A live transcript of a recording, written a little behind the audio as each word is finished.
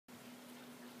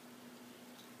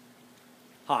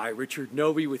Hi, Richard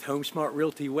Novey with HomeSmart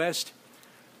Realty West.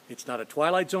 It's not a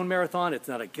Twilight Zone marathon, it's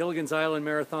not a Gilligan's Island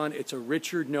marathon, it's a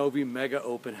Richard Novey Mega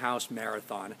Open House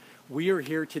Marathon. We are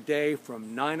here today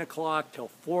from 9 o'clock till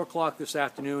 4 o'clock this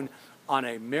afternoon on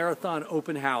a marathon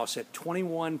open house at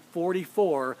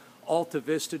 2144 Alta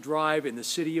Vista Drive in the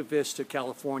city of Vista,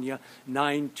 California,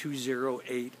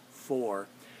 92084.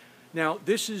 Now,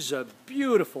 this is a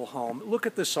beautiful home. Look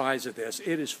at the size of this.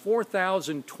 It is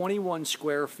 4,021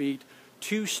 square feet,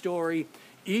 two-story.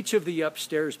 Each of the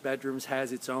upstairs bedrooms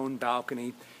has its own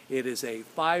balcony. It is a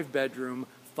 5-bedroom,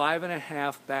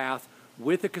 5.5 bath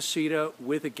with a casita,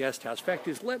 with a guest house. In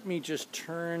fact, let me just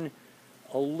turn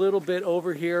a little bit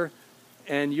over here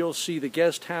and you'll see the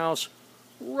guest house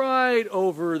right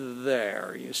over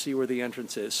there. You see where the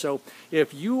entrance is. So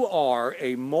if you are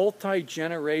a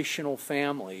multi-generational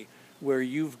family where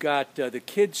you've got the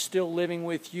kids still living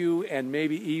with you and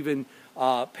maybe even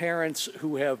parents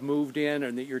who have moved in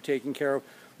and that you're taking care of,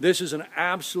 this is an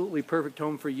absolutely perfect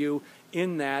home for you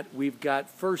in that we've got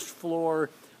first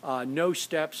floor, no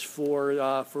steps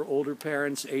for older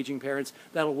parents, aging parents.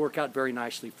 That'll work out very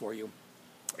nicely for you.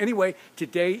 Anyway,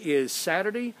 today is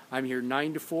Saturday. I'm here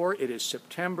 9 to 4. It is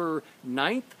September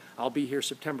 9th. I'll be here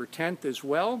September 10th as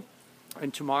well.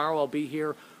 And tomorrow I'll be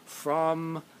here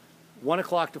from 1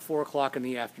 o'clock to 4 o'clock in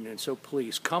the afternoon. So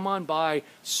please come on by,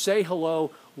 say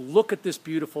hello, look at this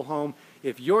beautiful home.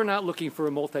 If you're not looking for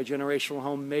a multi-generational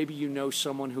home, maybe you know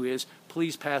someone who is,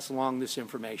 please pass along this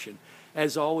information.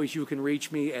 As always, you can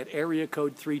reach me at area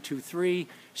code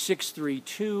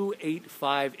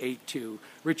 323-632-8582.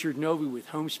 Richard Novey with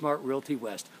HomeSmart Realty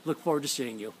West. Look forward to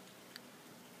seeing you.